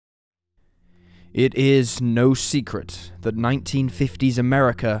It is no secret that 1950s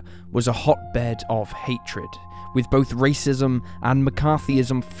America was a hotbed of hatred, with both racism and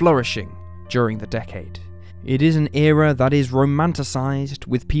McCarthyism flourishing during the decade. It is an era that is romanticized,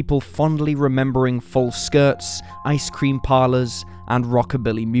 with people fondly remembering full skirts, ice cream parlors, and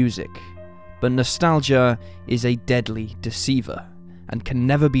rockabilly music. But nostalgia is a deadly deceiver, and can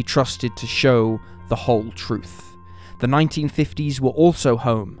never be trusted to show the whole truth. The 1950s were also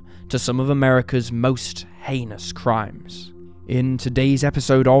home to some of America's most heinous crimes. In today's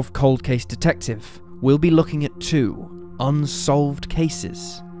episode of Cold Case Detective, we'll be looking at 2 unsolved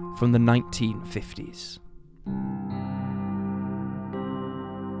cases from the 1950s.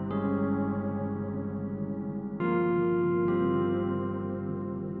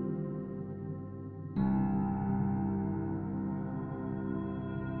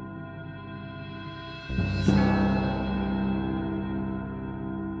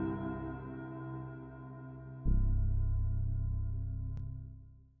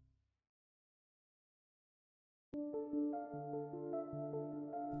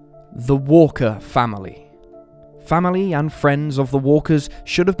 The Walker family. Family and friends of the Walkers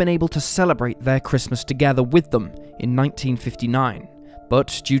should have been able to celebrate their Christmas together with them in 1959,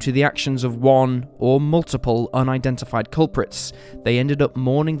 but due to the actions of one or multiple unidentified culprits, they ended up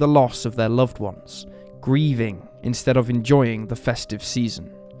mourning the loss of their loved ones, grieving instead of enjoying the festive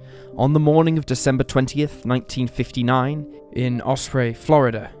season. On the morning of December 20th, 1959, in Osprey,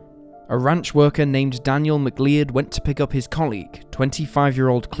 Florida, a ranch worker named Daniel McLeod went to pick up his colleague,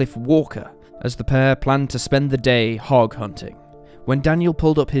 25-year-old Cliff Walker, as the pair planned to spend the day hog hunting. When Daniel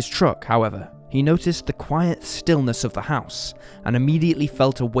pulled up his truck, however, he noticed the quiet stillness of the house and immediately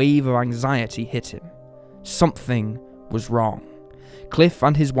felt a wave of anxiety hit him. Something was wrong. Cliff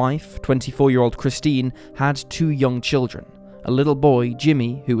and his wife, 24-year-old Christine, had 2 young children, a little boy,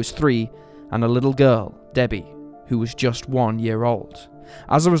 Jimmy, who was 3, and a little girl, Debbie, who was just 1 year old.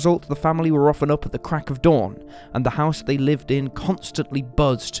 As a result, the family were often up at the crack of dawn, and the house they lived in constantly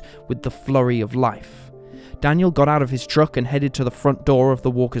buzzed with the flurry of life. Daniel got out of his truck and headed to the front door of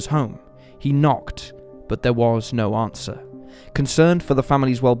the Walkers' home. He knocked, but there was no answer. Concerned for the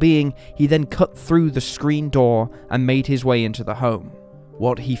family's well-being, he then cut through the screen door and made his way into the home.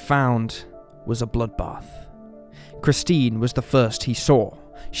 What he found was a bloodbath. Christine was the first he saw.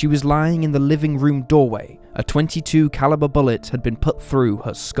 She was lying in the living room doorway. A .22 caliber bullet had been put through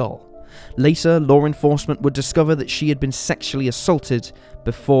her skull. Later, law enforcement would discover that she had been sexually assaulted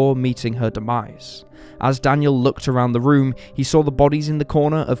before meeting her demise. As Daniel looked around the room, he saw the bodies in the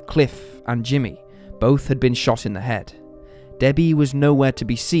corner of Cliff and Jimmy. Both had been shot in the head. Debbie was nowhere to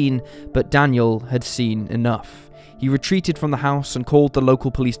be seen, but Daniel had seen enough. He retreated from the house and called the local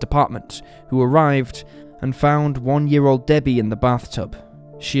police department, who arrived and found 1-year-old Debbie in the bathtub.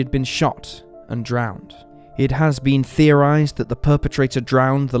 She had been shot and drowned. It has been theorized that the perpetrator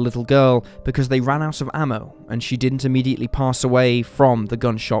drowned the little girl because they ran out of ammo and she didn't immediately pass away from the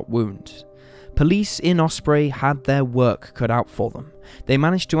gunshot wound. Police in Osprey had their work cut out for them. They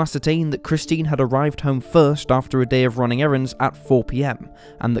managed to ascertain that Christine had arrived home first after a day of running errands at 4 p.m,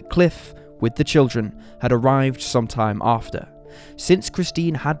 and that Cliff, with the children, had arrived sometime after. Since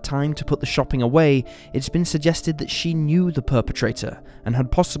Christine had time to put the shopping away, it's been suggested that she knew the perpetrator and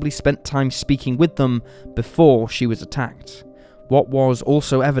had possibly spent time speaking with them before she was attacked. What was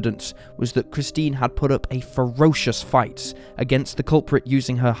also evident was that Christine had put up a ferocious fight against the culprit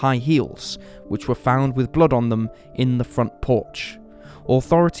using her high heels, which were found with blood on them in the front porch.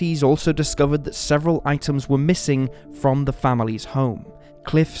 Authorities also discovered that several items were missing from the family's home: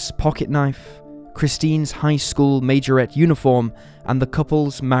 Cliff's pocket knife, Christine's high school majorette uniform, and the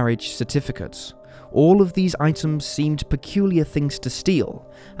couple's marriage certificates. All of these items seemed peculiar things to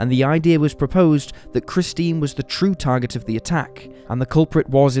steal, and the idea was proposed that Christine was the true target of the attack, and the culprit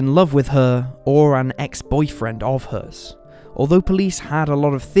was in love with her or an ex-boyfriend of hers. Although police had a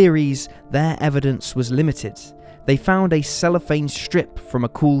lot of theories, their evidence was limited. They found a cellophane strip from a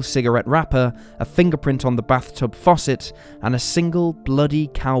cool cigarette wrapper, a fingerprint on the bathtub faucet, and a single bloody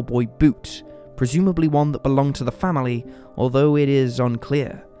cowboy boot, presumably one that belonged to the family, although it is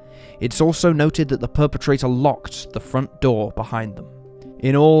unclear. It's also noted that the perpetrator locked the front door behind them.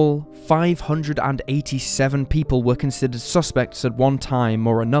 In all, 587 people were considered suspects at one time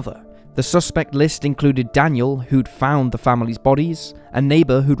or another. The suspect list included Daniel, who'd found the family's bodies, a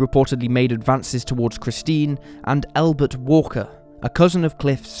neighbor who'd reportedly made advances towards Christine, and Elbert Walker, a cousin of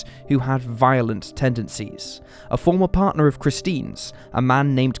Cliff's who had violent tendencies. A former partner of Christine's, a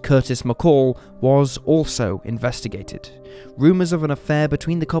man named Curtis McCall, was also investigated. Rumours of an affair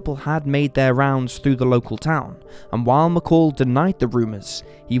between the couple had made their rounds through the local town, and while McCall denied the rumours,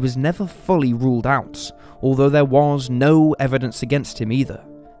 he was never fully ruled out, although there was no evidence against him either.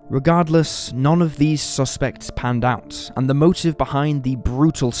 Regardless, none of these suspects panned out, and the motive behind the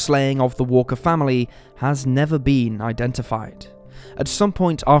brutal slaying of the Walker family has never been identified. At some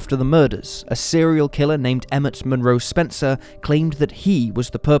point after the murders, a serial killer named Emmett Monroe Spencer claimed that he was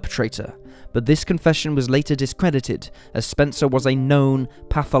the perpetrator, but this confession was later discredited as Spencer was a known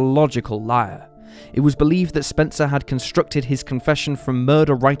pathological liar. It was believed that Spencer had constructed his confession from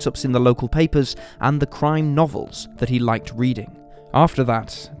murder write-ups in the local papers and the crime novels that he liked reading. After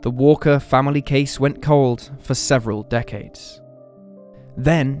that, the Walker family case went cold for several decades.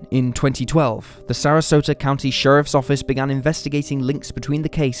 Then, in 2012, the Sarasota County Sheriff's Office began investigating links between the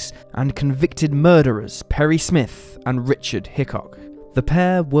case and convicted murderers Perry Smith and Richard Hickok. The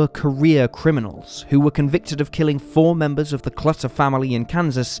pair were career criminals who were convicted of killing 4 members of the Clutter family in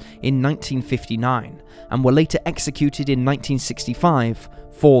Kansas in 1959 and were later executed in 1965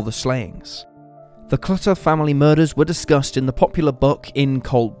 for the slayings. The Clutter family murders were discussed in the popular book In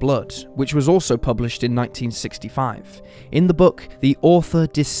Cold Blood, which was also published in 1965. In the book, the author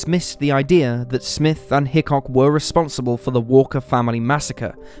dismissed the idea that Smith and Hickok were responsible for the Walker family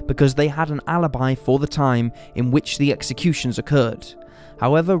massacre because they had an alibi for the time in which the executions occurred.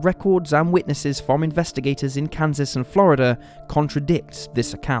 However, records and witnesses from investigators in Kansas and Florida contradict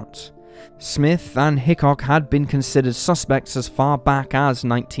this account. Smith and Hickok had been considered suspects as far back as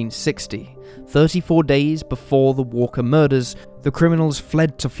 1960. 34 days before the Walker murders, the criminals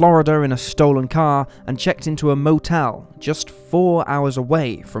fled to Florida in a stolen car and checked into a motel just 4 hours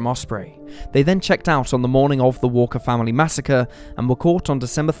away from Osprey. They then checked out on the morning of the Walker family massacre and were caught on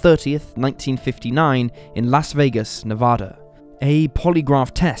December 30th, 1959 in Las Vegas, Nevada. A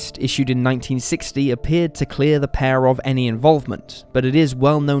polygraph test issued in 1960 appeared to clear the pair of any involvement, but it is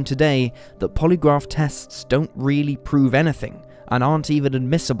well known today that polygraph tests don't really prove anything and aren't even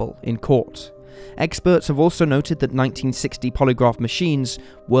admissible in court. Experts have also noted that 1960 polygraph machines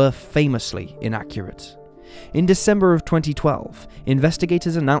were famously inaccurate. In December of 2012,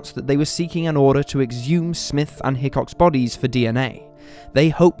 investigators announced that they were seeking an order to exhume Smith and Hickok's bodies for DNA. They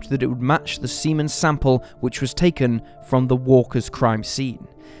hoped that it would match the semen sample which was taken from the Walker's crime scene.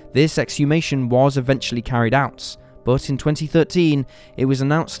 This exhumation was eventually carried out, but in 2013, it was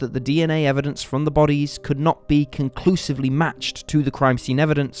announced that the DNA evidence from the bodies could not be conclusively matched to the crime scene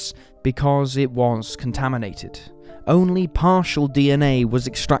evidence because it was contaminated. Only partial DNA was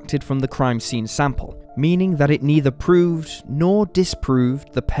extracted from the crime scene sample, meaning that it neither proved nor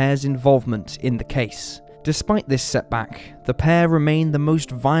disproved the pair's involvement in the case. Despite this setback, the pair remain the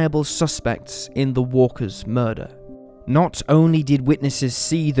most viable suspects in the Walker's murder. Not only did witnesses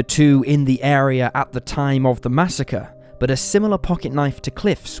see the two in the area at the time of the massacre, but a similar pocket knife to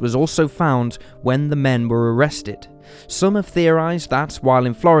Cliff's was also found when the men were arrested. Some have theorized that, while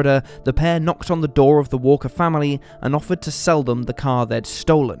in Florida, the pair knocked on the door of the Walker family and offered to sell them the car they'd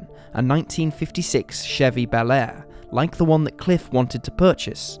stolen, a 1956 Chevy Bel Air, like the one that Cliff wanted to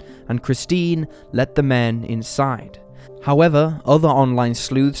purchase, and Christine let the men inside. However, other online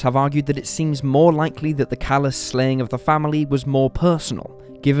sleuths have argued that it seems more likely that the callous slaying of the family was more personal,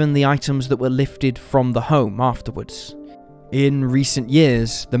 given the items that were lifted from the home afterwards. In recent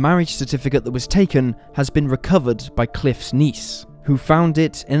years, the marriage certificate that was taken has been recovered by Cliff's niece, who found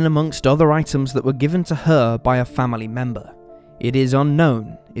it in amongst other items that were given to her by a family member. It is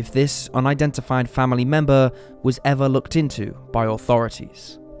unknown if this unidentified family member was ever looked into by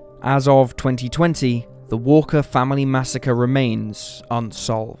authorities. As of 2020, the Walker family massacre remains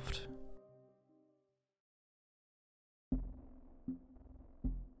unsolved.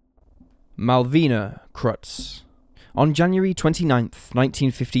 Malvina Crutz. On January 29,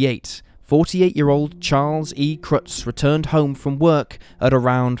 1958, 48-year-old Charles E. Crutz returned home from work at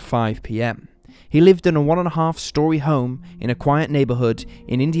around 5 p.m. He lived in a 1.5-story home in a quiet neighborhood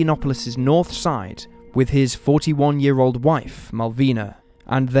in Indianapolis's north side with his 41-year-old wife, Malvina,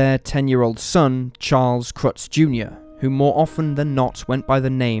 and their 10-year-old son, Charles Crutz Jr., who more often than not went by the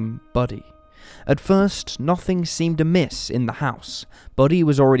name Buddy. At first, nothing seemed amiss in the house. Buddy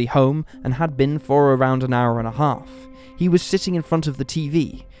was already home and had been for around an hour and a half. He was sitting in front of the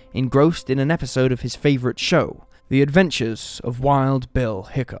TV, engrossed in an episode of his favorite show, The Adventures of Wild Bill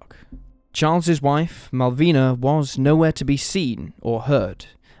Hickok. Charles's wife, Malvina, was nowhere to be seen or heard,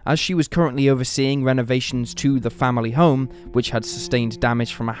 As she was currently overseeing renovations to the family home, which had sustained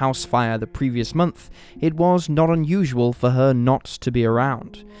damage from a house fire the previous month, it was not unusual for her not to be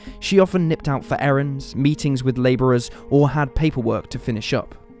around. She often nipped out for errands, meetings with labourers, or had paperwork to finish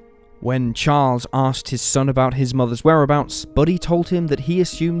up. When Charles asked his son about his mother's whereabouts, Buddy told him that he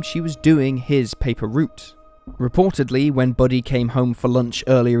assumed she was doing his paper route. Reportedly, when Buddy came home for lunch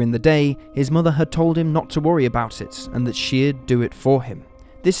earlier in the day, his mother had told him not to worry about it and that she'd do it for him.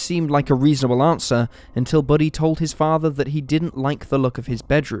 This seemed like a reasonable answer until Buddy told his father that he didn't like the look of his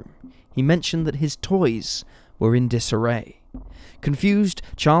bedroom. He mentioned that his toys were in disarray. Confused,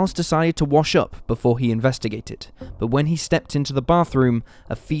 Charles decided to wash up before he investigated, but when he stepped into the bathroom,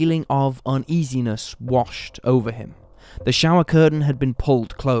 a feeling of uneasiness washed over him. The shower curtain had been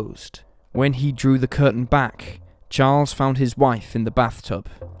pulled closed. When he drew the curtain back, Charles found his wife in the bathtub,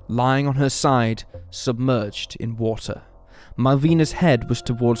 lying on her side, submerged in water. Malvina's head was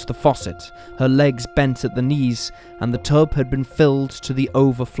towards the faucet, her legs bent at the knees, and the tub had been filled to the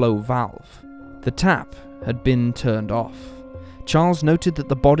overflow valve. The tap had been turned off. Charles noted that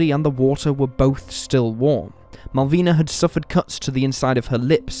the body and the water were both still warm. Malvina had suffered cuts to the inside of her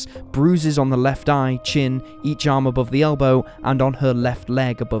lips, bruises on the left eye, chin, each arm above the elbow, and on her left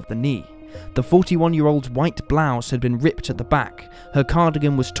leg above the knee. The 41-year-old's white blouse had been ripped at the back, her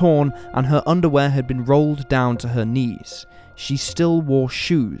cardigan was torn, and her underwear had been rolled down to her knees. She still wore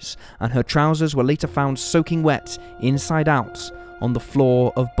shoes, and her trousers were later found soaking wet, inside out, on the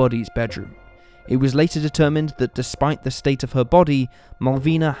floor of Buddy's bedroom. It was later determined that despite the state of her body,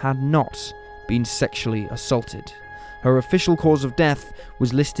 Malvina had not been sexually assaulted. Her official cause of death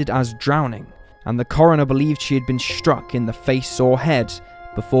was listed as drowning, and the coroner believed she had been struck in the face or head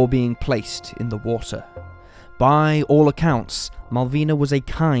before being placed in the water. By all accounts, Malvina was a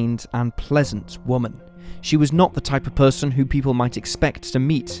kind and pleasant woman. She was not the type of person who people might expect to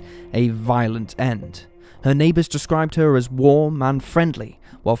meet a violent end. Her neighbours described her as warm and friendly,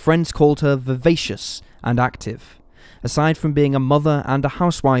 while friends called her vivacious and active. Aside from being a mother and a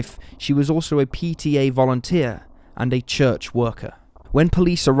housewife, she was also a PTA volunteer and a church worker. When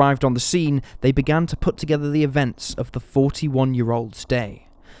police arrived on the scene, they began to put together the events of the 41-year-old's day.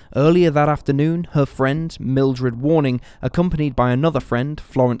 Earlier that afternoon, her friend, Mildred Warning, accompanied by another friend,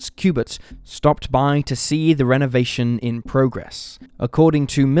 Florence Cubitt, stopped by to see the renovation in progress. According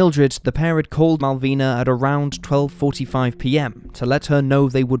to Mildred, the pair had called Malvina at around 12:45 p.m. to let her know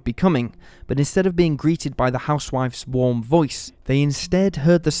they would be coming, but instead of being greeted by the housewife's warm voice, they instead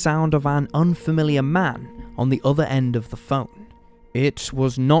heard the sound of an unfamiliar man on the other end of the phone. It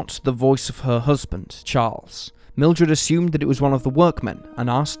was not the voice of her husband, Charles. Mildred assumed that it was one of the workmen and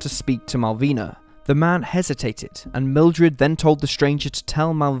asked to speak to Malvina. The man hesitated, and Mildred then told the stranger to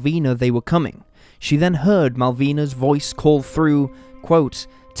tell Malvina they were coming. She then heard Malvina's voice call through, quote,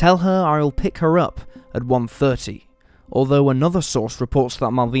 "Tell her I'll pick her up at 1:30. Although another source reports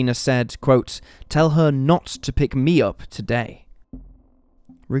that Malvina said, quote, "Tell her not to pick me up today."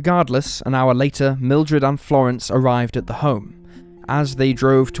 Regardless, an hour later, Mildred and Florence arrived at the home. As they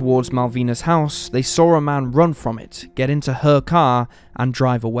drove towards Malvina's house, they saw a man run from it, get into her car, and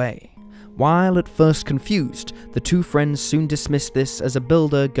drive away. While at first confused, the two friends soon dismissed this as a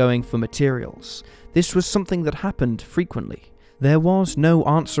builder going for materials. This was something that happened frequently. There was no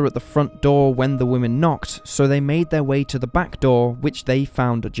answer at the front door when the women knocked, so they made their way to the back door, which they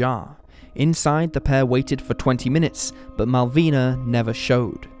found ajar. Inside, the pair waited for 20 minutes, but Malvina never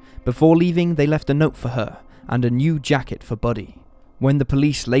showed. Before leaving, they left a note for her, and a new jacket for Buddy. When the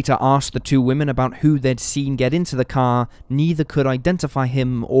police later asked the two women about who they'd seen get into the car, neither could identify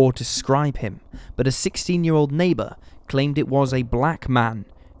him or describe him, but a 16-year-old neighbour claimed it was a black man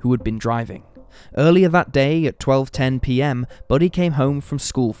who had been driving. Earlier that day at 12:10 p.m, Buddy came home from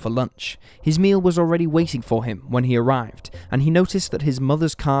school for lunch. His meal was already waiting for him when he arrived, and he noticed that his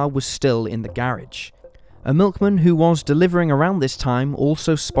mother's car was still in the garage. A milkman who was delivering around this time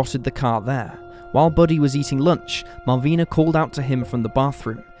also spotted the car there. While Buddy was eating lunch, Malvina called out to him from the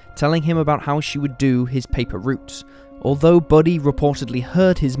bathroom, telling him about how she would do his paper route. Although Buddy reportedly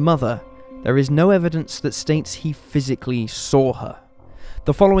heard his mother, there is no evidence that states he physically saw her.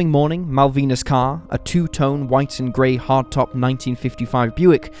 The following morning, Malvina's car, a two-tone white and grey hardtop 1955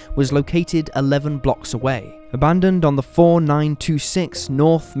 Buick, was located 11 blocks away, abandoned on the 4926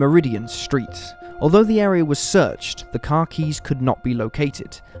 North Meridian Street. Although the area was searched, the car keys could not be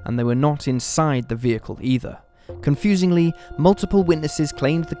located, and they were not inside the vehicle either. Confusingly, multiple witnesses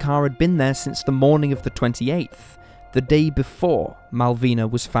claimed the car had been there since the morning of the 28th, the day before Malvina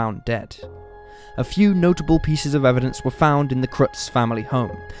was found dead. A few notable pieces of evidence were found in the Crutz family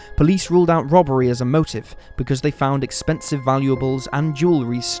home. Police ruled out robbery as a motive because they found expensive valuables and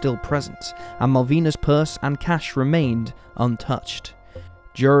jewellery still present, and Malvina's purse and cash remained untouched.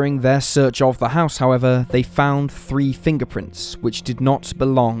 During their search of the house, however, they found 3 fingerprints which did not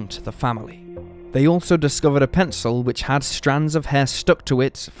belong to the family. They also discovered a pencil which had strands of hair stuck to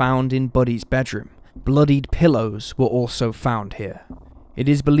it found in Buddy's bedroom. Bloodied pillows were also found here. It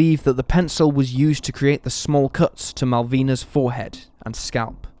is believed that the pencil was used to create the small cuts to Malvina's forehead and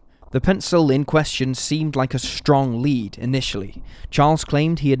scalp. The pencil in question seemed like a strong lead initially. Charles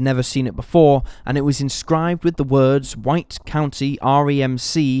claimed he had never seen it before, and it was inscribed with the words White County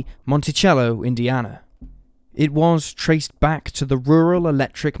REMC, Monticello, Indiana. It was traced back to the Rural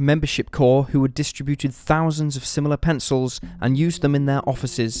Electric Membership Corps, who had distributed thousands of similar pencils and used them in their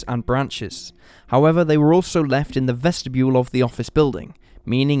offices and branches. However, they were also left in the vestibule of the office building,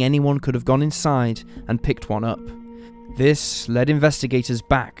 meaning anyone could have gone inside and picked one up. This led investigators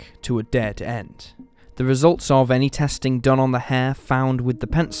back to a dead end. The results of any testing done on the hair found with the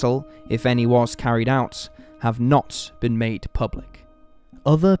pencil, if any was carried out, have not been made public.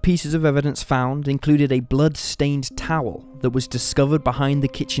 Other pieces of evidence found included a blood-stained towel that was discovered behind the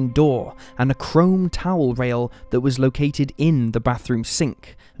kitchen door and a chrome towel rail that was located in the bathroom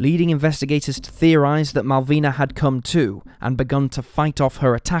sink, leading investigators to theorize that Malvina had come to and begun to fight off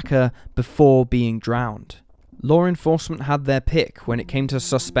her attacker before being drowned. Law enforcement had their pick when it came to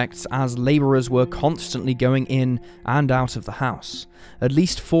suspects, as labourers were constantly going in and out of the house. At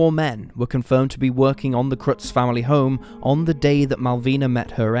least 4 men were confirmed to be working on the Crutz family home on the day that Malvina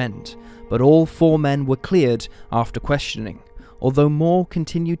met her end, but all 4 men were cleared after questioning, although more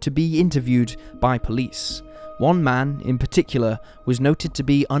continued to be interviewed by police. One man, in particular, was noted to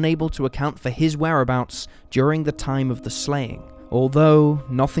be unable to account for his whereabouts during the time of the slaying, although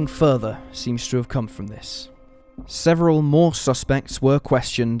nothing further seems to have come from this. Several more suspects were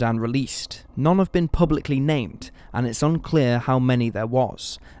questioned and released. None have been publicly named, and it's unclear how many there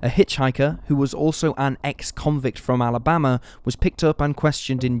was. A hitchhiker, who was also an ex-convict from Alabama, was picked up and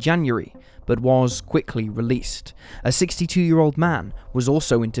questioned in January, but was quickly released. A 62-year-old man was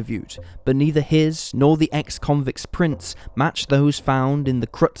also interviewed, but neither his nor the ex-convict's prints matched those found in the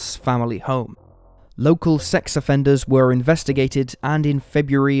Crutz family home. Local sex offenders were investigated, and in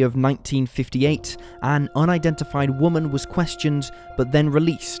February of 1958, an unidentified woman was questioned but then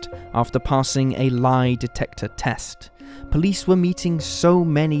released after passing a lie detector test. Police were meeting so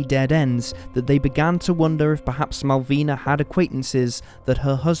many dead ends that they began to wonder if perhaps Malvina had acquaintances that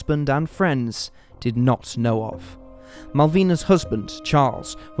her husband and friends did not know of. Malvina's husband,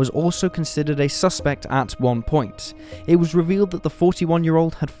 Charles, was also considered a suspect at one point. It was revealed that the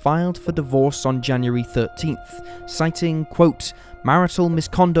 41-year-old had filed for divorce on January 13th, citing, quote, marital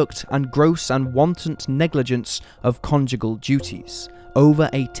misconduct and gross and wanton negligence of conjugal duties, over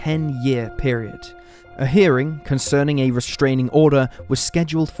a 10-year period. A hearing concerning a restraining order was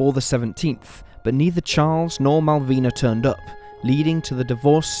scheduled for the 17th, but neither Charles nor Malvina turned up, leading to the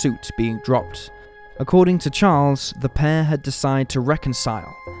divorce suit being dropped. According to Charles, the pair had decided to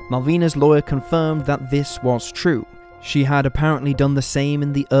reconcile. Malvina's lawyer confirmed that this was true. She had apparently done the same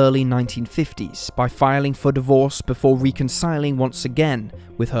in the early 1950s by filing for divorce before reconciling once again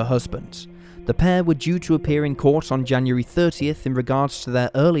with her husband. The pair were due to appear in court on January 30th in regards to their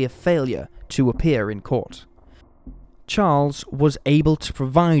earlier failure to appear in court. Charles was able to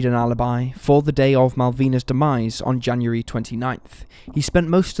provide an alibi for the day of Malvina's demise on January 29th. He spent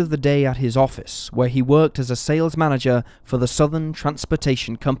most of the day at his office, where he worked as a sales manager for the Southern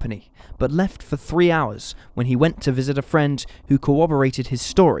Transportation Company, but left for 3 hours when he went to visit a friend who corroborated his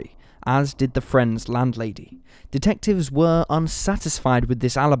story, as did the friend's landlady. Detectives were unsatisfied with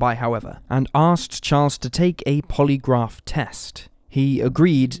this alibi, however, and asked Charles to take a polygraph test. He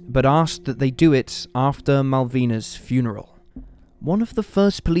agreed, but asked that they do it after Malvina's funeral. One of the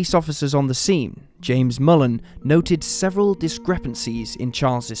first police officers on the scene, James Mullen, noted several discrepancies in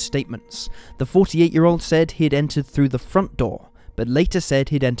Charles's statements. The 48-year-old said he'd entered through the front door, but later said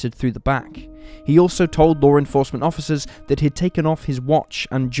he'd entered through the back. He also told law enforcement officers that he'd taken off his watch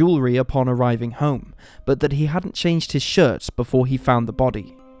and jewellery upon arriving home, but that he hadn't changed his shirt before he found the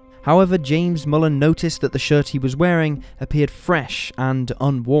body. However, James Mullen noticed that the shirt he was wearing appeared fresh and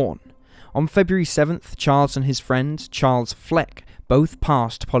unworn. On February 7th, Charles and his friend, Charles Fleck, both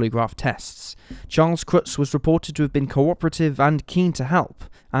passed polygraph tests. Charles Crutz was reported to have been cooperative and keen to help,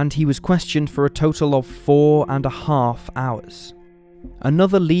 and he was questioned for a total of 4.5 hours.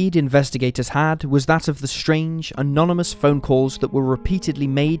 Another lead investigators had was that of the strange, anonymous phone calls that were repeatedly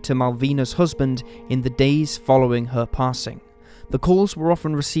made to Malvina's husband in the days following her passing. The calls were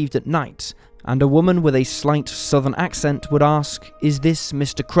often received at night, and a woman with a slight southern accent would ask, "Is this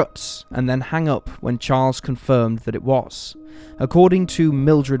Mr. Crutz?" and then hang up when Charles confirmed that it was. According to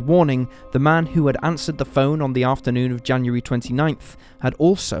Mildred Warning, the man who had answered the phone on the afternoon of January 29th had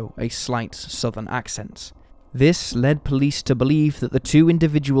also a slight southern accent. This led police to believe that the two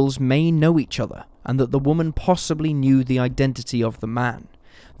individuals may know each other, and that the woman possibly knew the identity of the man.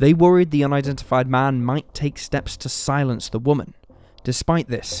 They worried the unidentified man might take steps to silence the woman. Despite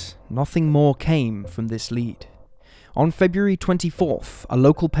this, nothing more came from this lead. On February 24th, a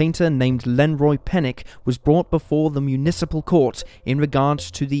local painter named Lenroy Pennick was brought before the municipal court in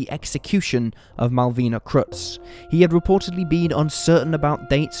regards to the execution of Malvina Crutz. He had reportedly been uncertain about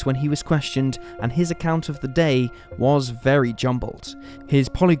dates when he was questioned, and his account of the day was very jumbled. His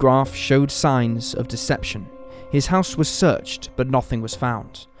polygraph showed signs of deception. His house was searched, but nothing was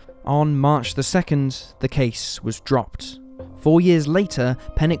found. On March the 2nd, the case was dropped. 4 years later,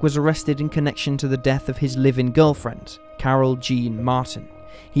 Pennick was arrested in connection to the death of his live-in girlfriend, Carol Jean Martin.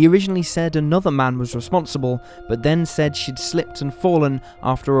 He originally said another man was responsible, but then said she'd slipped and fallen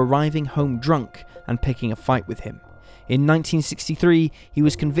after arriving home drunk and picking a fight with him. In 1963, he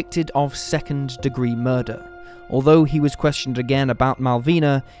was convicted of second-degree murder. Although he was questioned again about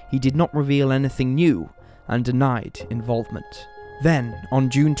Malvina, he did not reveal anything new and denied involvement. Then,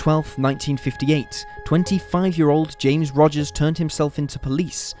 on June 12, 1958, 25-year-old James Rogers turned himself into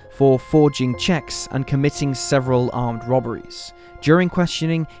police for forging checks and committing several armed robberies. During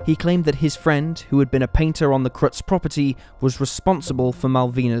questioning, he claimed that his friend, who had been a painter on the Crutz property, was responsible for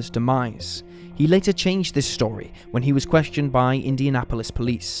Malvina's demise. He later changed this story when he was questioned by Indianapolis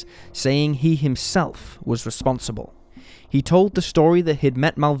police, saying he himself was responsible. He told the story that he'd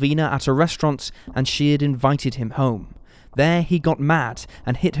met Malvina at a restaurant and she had invited him home. There he got mad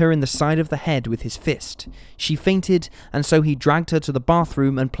and hit her in the side of the head with his fist. She fainted, and so he dragged her to the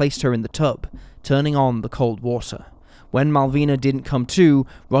bathroom and placed her in the tub, turning on the cold water. When Malvina didn't come to,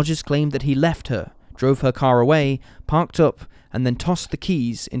 Rogers claimed that he left her, drove her car away, parked up, and then tossed the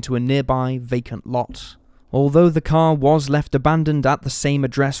keys into a nearby vacant lot. Although the car was left abandoned at the same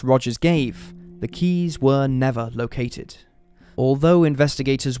address Rogers gave, the keys were never located. Although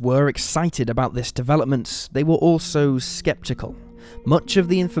investigators were excited about this development, they were also skeptical. Much of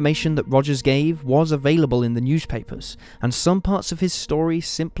the information that Rogers gave was available in the newspapers, and some parts of his story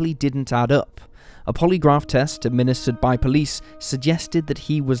simply didn't add up. A polygraph test administered by police suggested that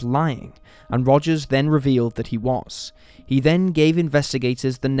he was lying, and Rogers then revealed that he was. He then gave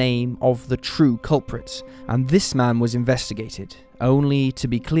investigators the name of the true culprit, and this man was investigated, only to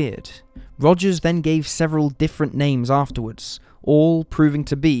be cleared. Rogers then gave several different names afterwards, all proving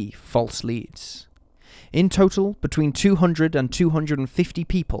to be false leads. In total, between 200 and 250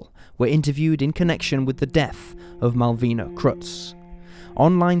 people were interviewed in connection with the death of Malvina Crutz.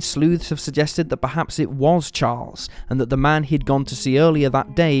 Online sleuths have suggested that perhaps it was Charles, and that the man he'd gone to see earlier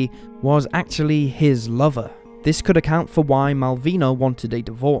that day was actually his lover. This could account for why Malvina wanted a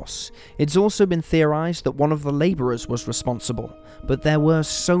divorce. It's also been theorized that one of the laborers was responsible, but there were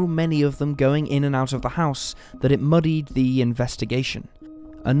so many of them going in and out of the house that it muddied the investigation.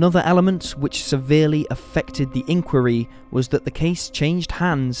 Another element which severely affected the inquiry was that the case changed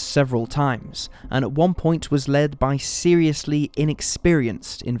hands several times, and at one point was led by seriously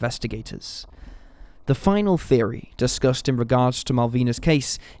inexperienced investigators. The final theory discussed in regards to Malvina's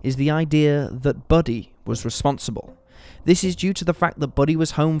case is the idea that Buddy was responsible. This is due to the fact that Buddy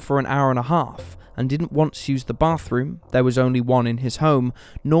was home for an hour and a half and didn't once use the bathroom, there was only one in his home,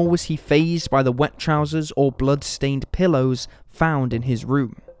 nor was he fazed by the wet trousers or blood-stained pillows found in his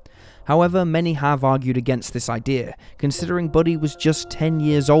room. However, many have argued against this idea, considering Buddy was just 10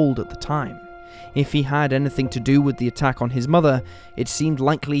 years old at the time. If he had anything to do with the attack on his mother, it seemed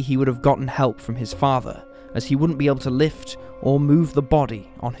likely he would have gotten help from his father, as he wouldn't be able to lift or move the body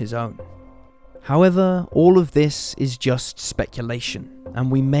on his own. However, all of this is just speculation,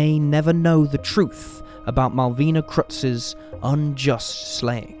 and we may never know the truth about Malvina Crutz's unjust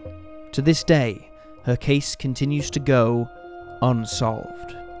slaying. To this day, her case continues to go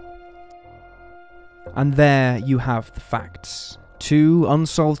unsolved. And there you have the facts. 2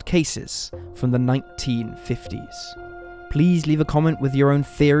 unsolved cases from the 1950s. Please leave a comment with your own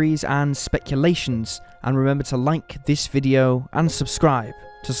theories and speculations, and remember to like this video and subscribe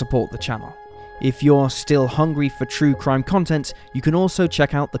to support the channel. If you're still hungry for true crime content, you can also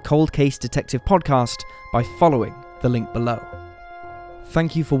check out the Cold Case Detective podcast by following the link below.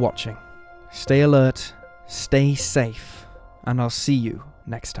 Thank you for watching. Stay alert, stay safe, and I'll see you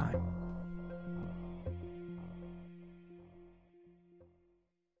next time.